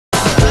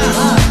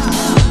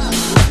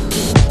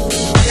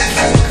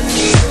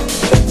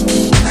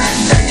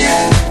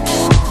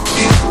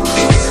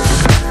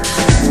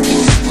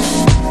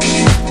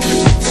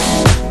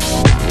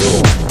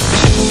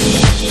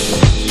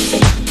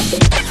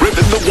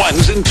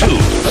ones and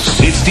twos.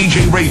 It's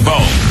DJ Rainbow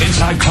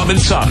inside Club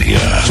Insomnia.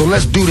 So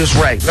let's do this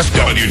right. Let's go.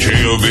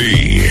 WJOB.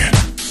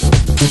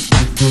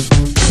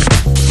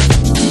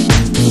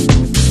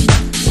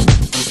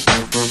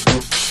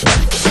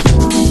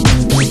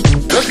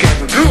 Let's get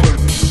to do it.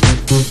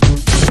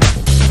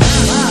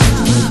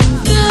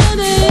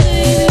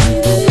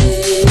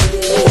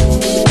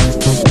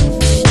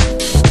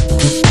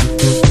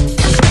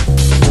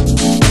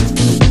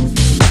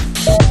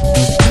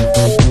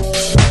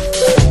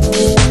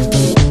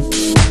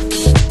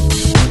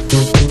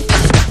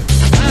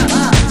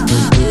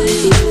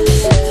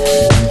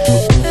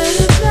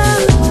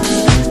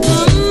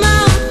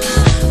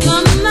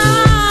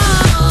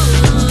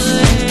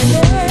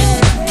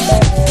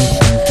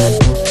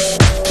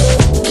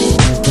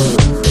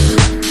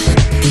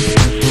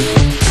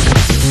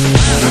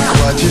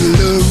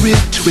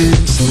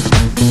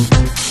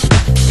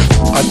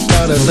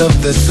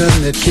 Of the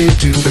sun that came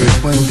to earth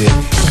one day.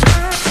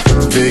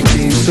 They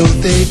came so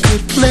they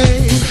could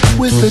play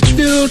with the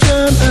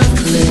children of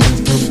clay.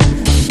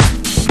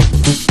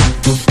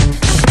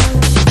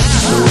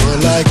 So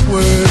alike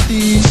were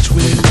these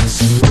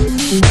twins.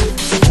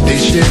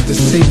 They shared the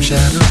same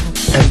shadow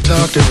and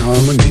talked in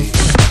harmony.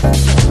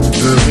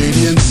 The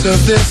radiance of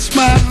their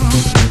smile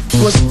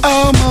was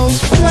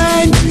almost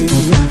blinding.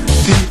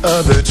 The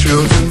other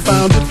children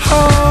found it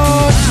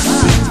hard to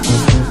see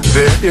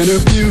their inner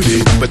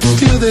beauty, but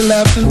still they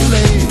laughed and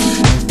played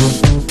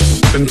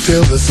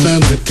until the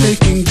sun was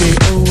taking day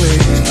away.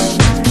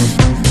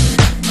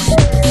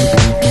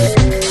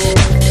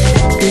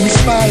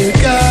 Inspired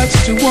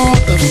gods to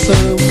want of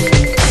some.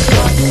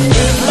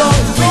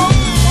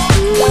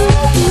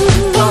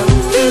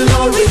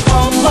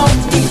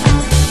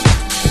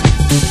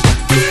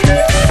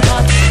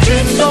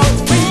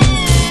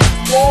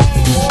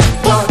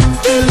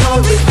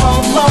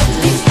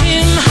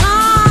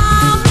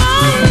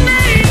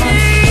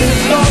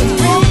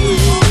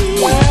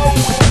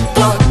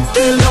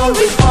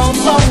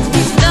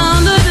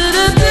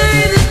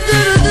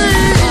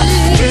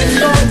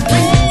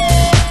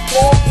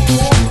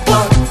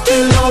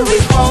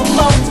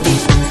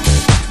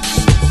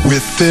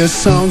 With their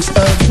songs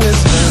of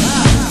wisdom,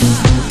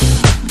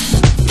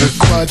 the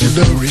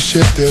quadrillary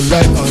shed their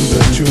light on the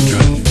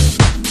children,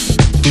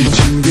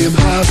 teaching them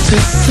how to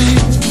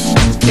sing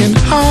in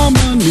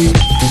harmony.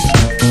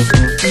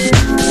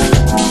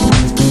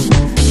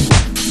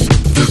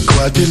 The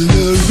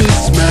quadrillary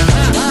smile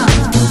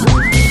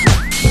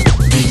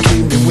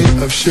became the way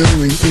of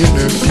showing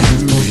inner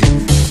beauty.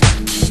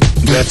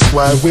 That's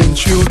why when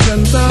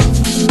children love,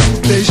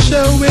 they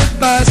show it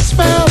by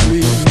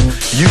smiling.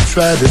 You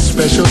try this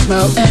special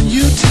smile and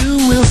you too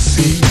will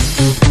see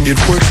it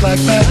works like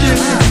magic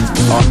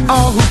on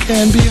all who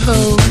can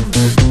behold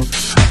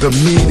the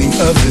meaning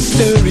of the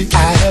story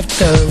I have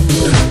told.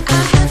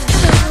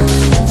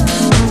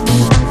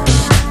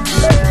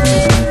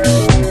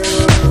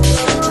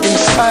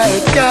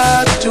 Inspired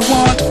God to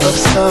want of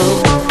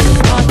some.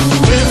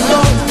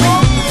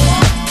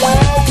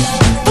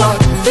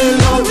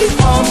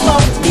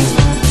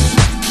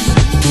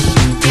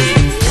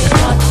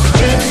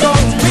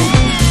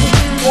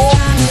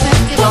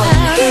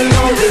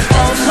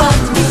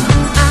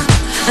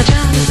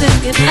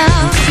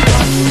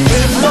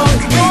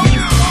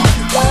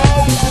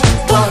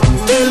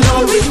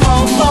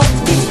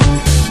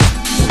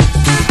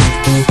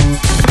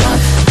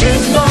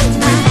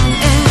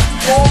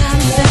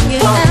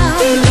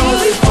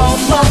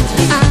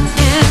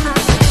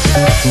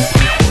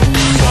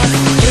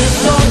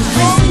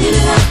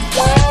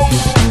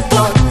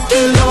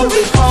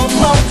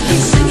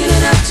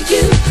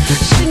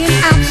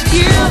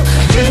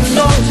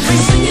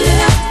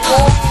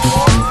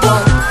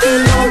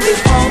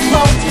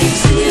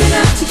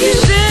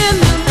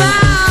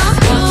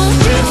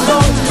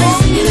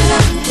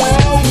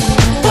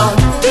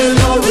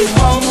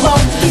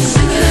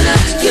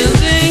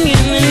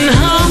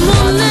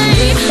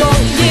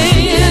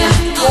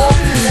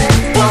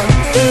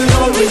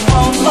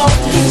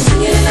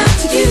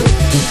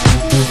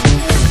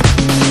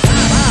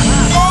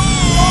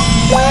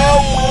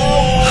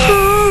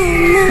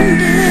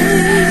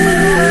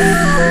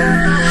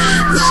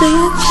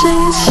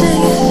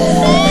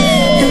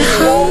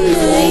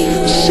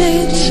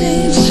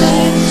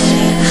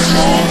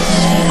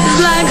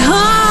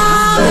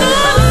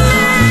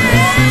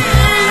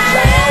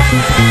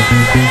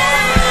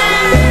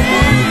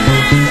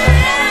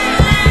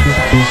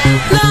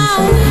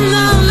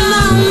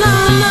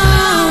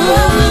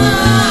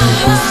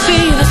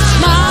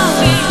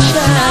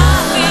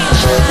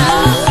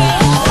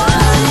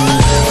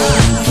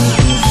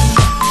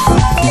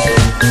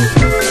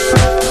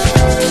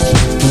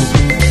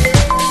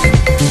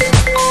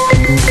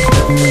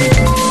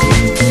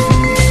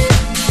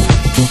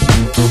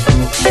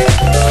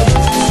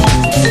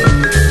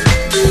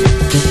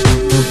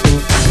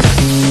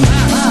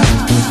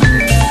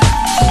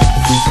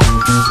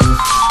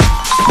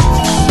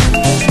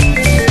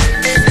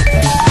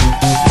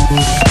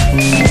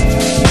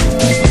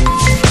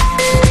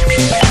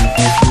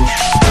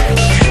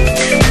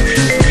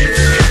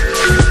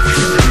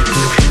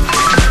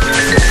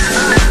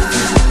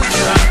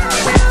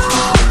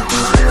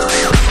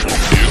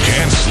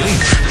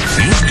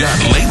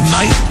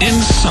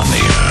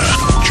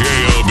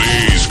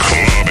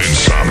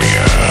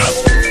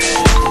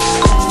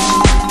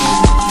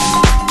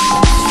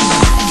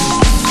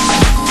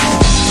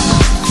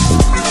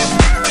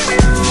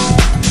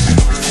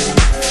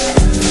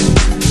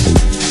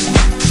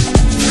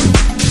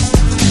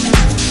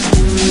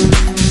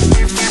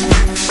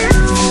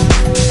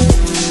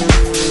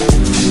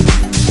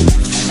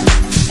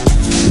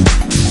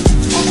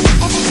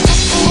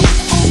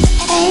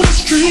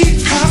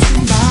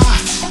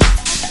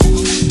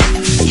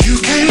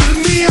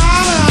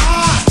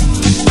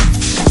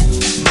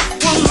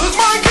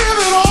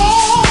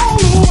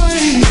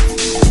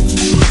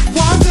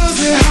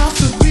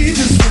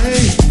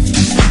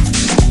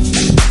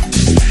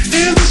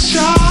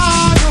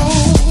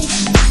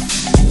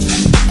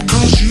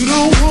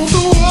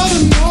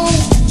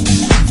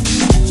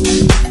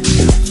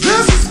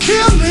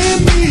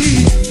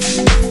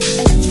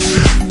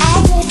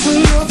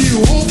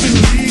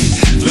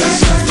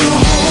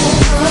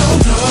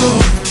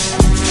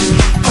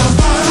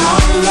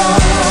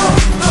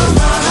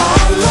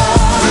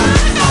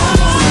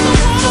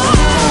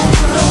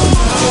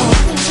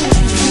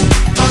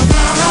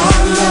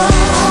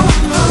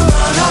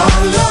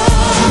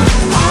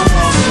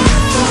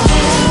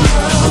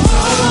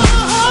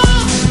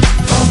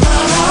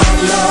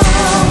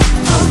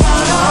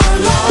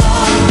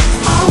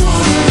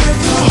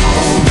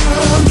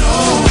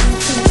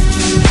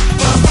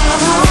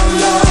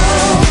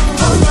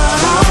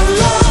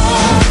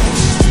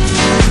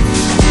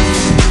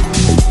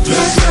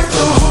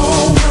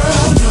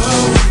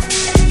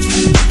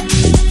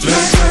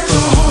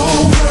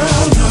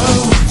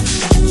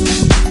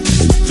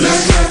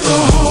 Let's go.